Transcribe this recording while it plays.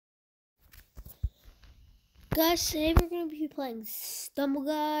Guys, today we're going to be playing Stumble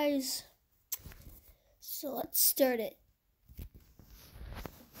Guys. So let's start it.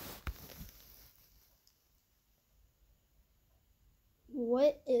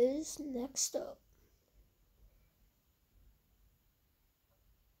 What is next up?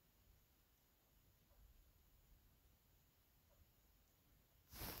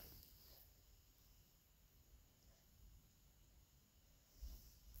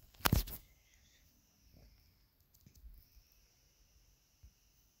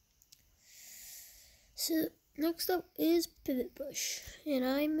 So next up is Pivot Push, and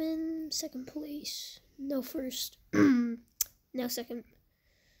I'm in second place. No first. No second.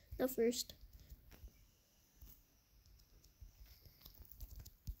 No first.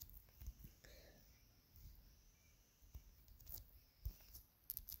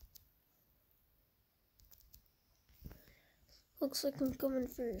 Looks like I'm coming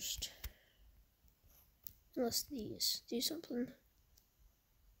first. Unless these do something.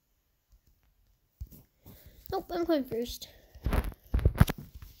 Nope, I'm going first.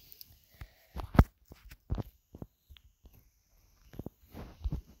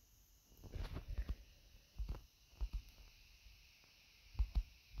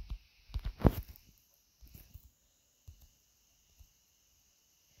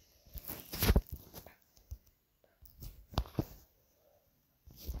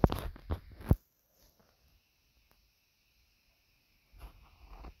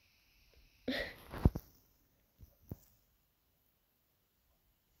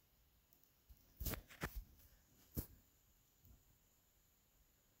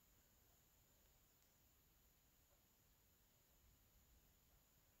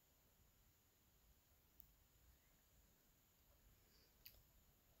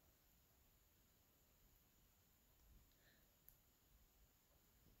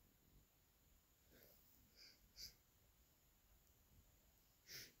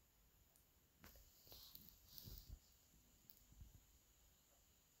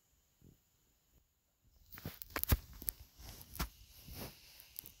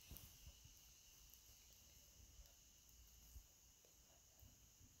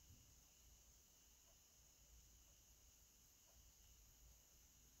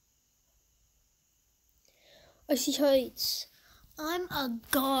 I see heights. I'm a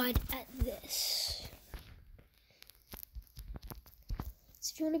god at this.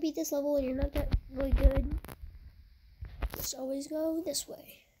 So if you want to beat this level and you're not that really good, just always go this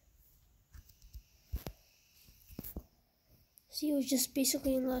way. See, it was just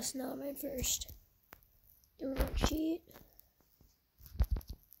basically in last, now I'm at first. Don't want to cheat.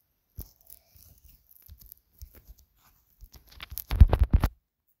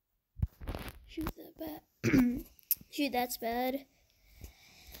 Shoot that bad. Shoot, that's bad.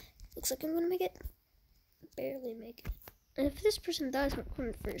 Looks like I'm gonna make it. Barely make it. And if this person dies, I'm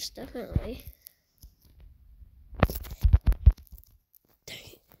coming first, definitely. Dang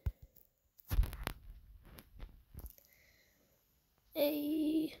it.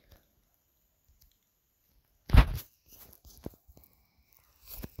 Hey.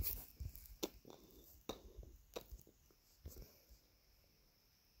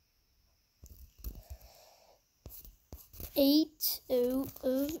 Eight out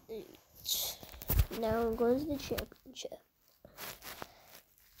of 8. Now I'm going to the championship.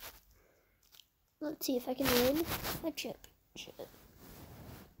 Let's see if I can win a championship.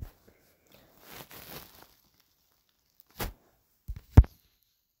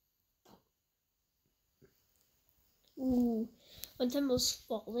 Ooh. One time I was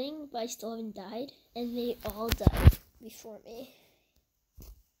falling, but I still haven't died, and they all died before me.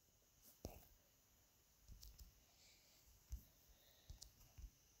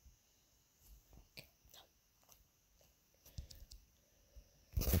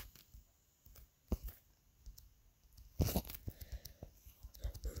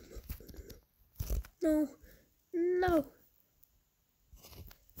 No, no.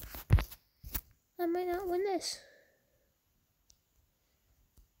 I might not win this.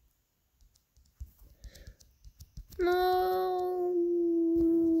 No.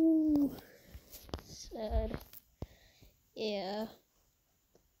 Sad. Yeah.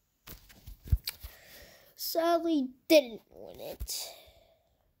 Sadly didn't win it.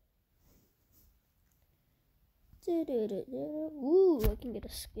 Ooh, I can get a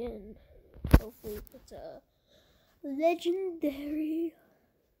skin. Hopefully it's a legendary.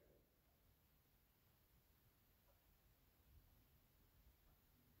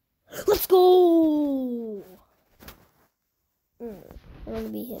 Let's go! I'm gonna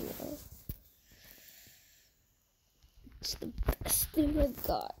be him now. It's the best thing I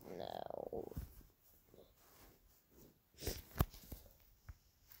got now.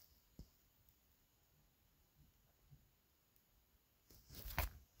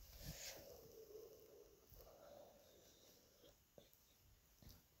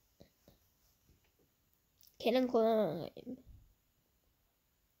 Can I climb?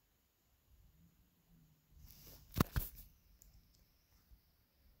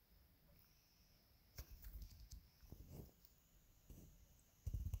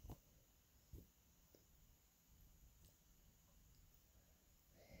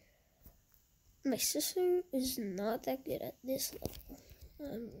 My sister is not that good at this level.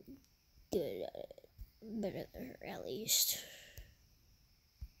 I'm good at it. Better than her, at least.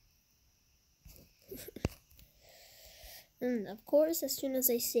 And of course, as soon as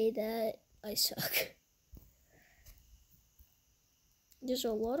I say that, I suck. There's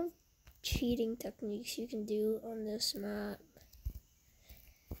a lot of cheating techniques you can do on this map.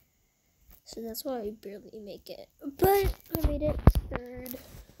 So that's why I barely make it. But I made it third.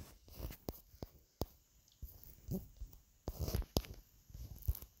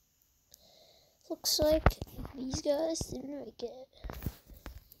 Looks like these guys didn't make it.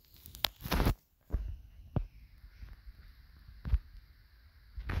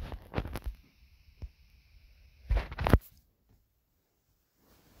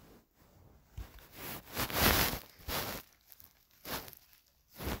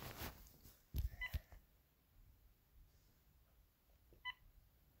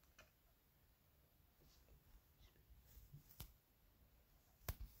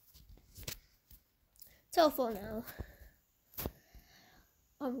 Telephone now.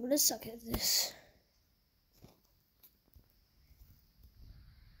 I'm gonna suck at this.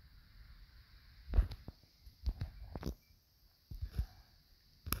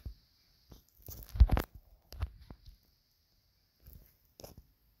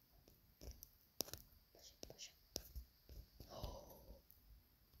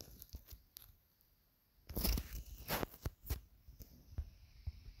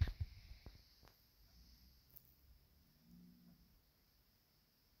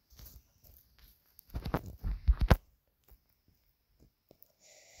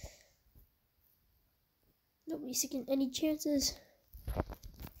 Nobody's taking any chances.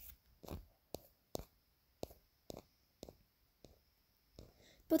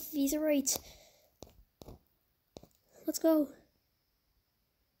 Both of these are right. Let's go.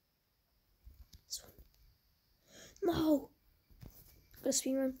 This one. No. Go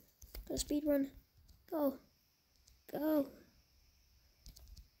speed run. Go speed run. Go. Go.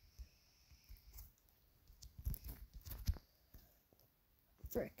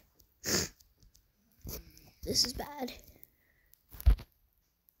 Frick. This is bad.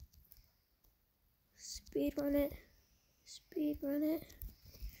 Speed run it. Speed run it.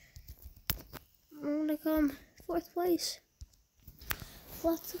 I'm gonna come 4th place.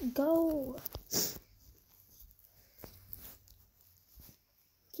 Let's go.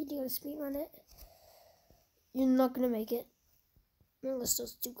 Kid, you gotta speed run it. You're not gonna make it unless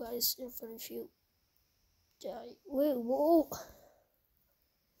those 2 guys in front of you die. Wait, whoa.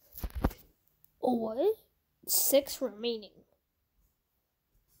 Oh, what? 6 remaining.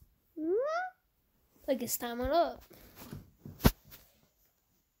 I guess time went up.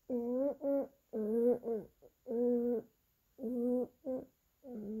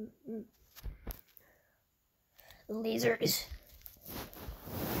 Lasers.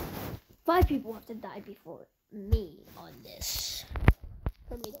 5 people have to die before me on this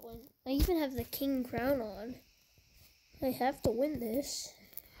for me to win. I even have the king crown on. I have to win this.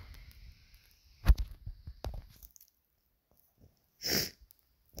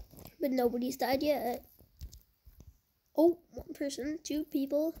 But nobody's died yet. Oh, 1 person, 2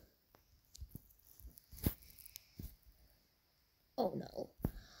 people. Oh no.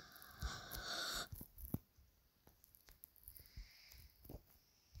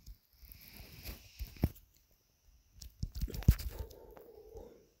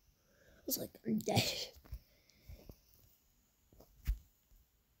 I was like, I'm dead.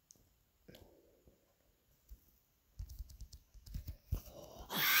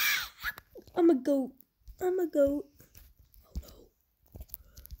 I'm a goat. I'm a goat. Oh no.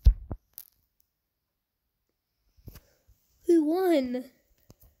 Who won?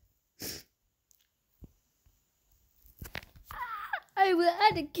 I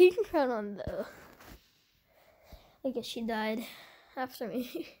had a king crown on though. I guess she died after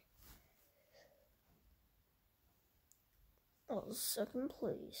me. Oh, 2nd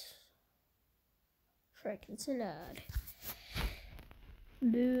place. Frick, it's an ad.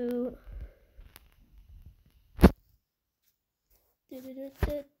 Boo.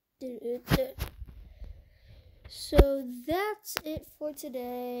 So that's it for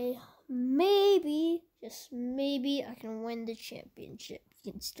today. Maybe, just maybe, I can win the championship.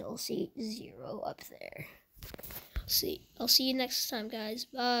 You can still see 0 up there. I'll see you next time, guys.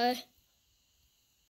 Bye.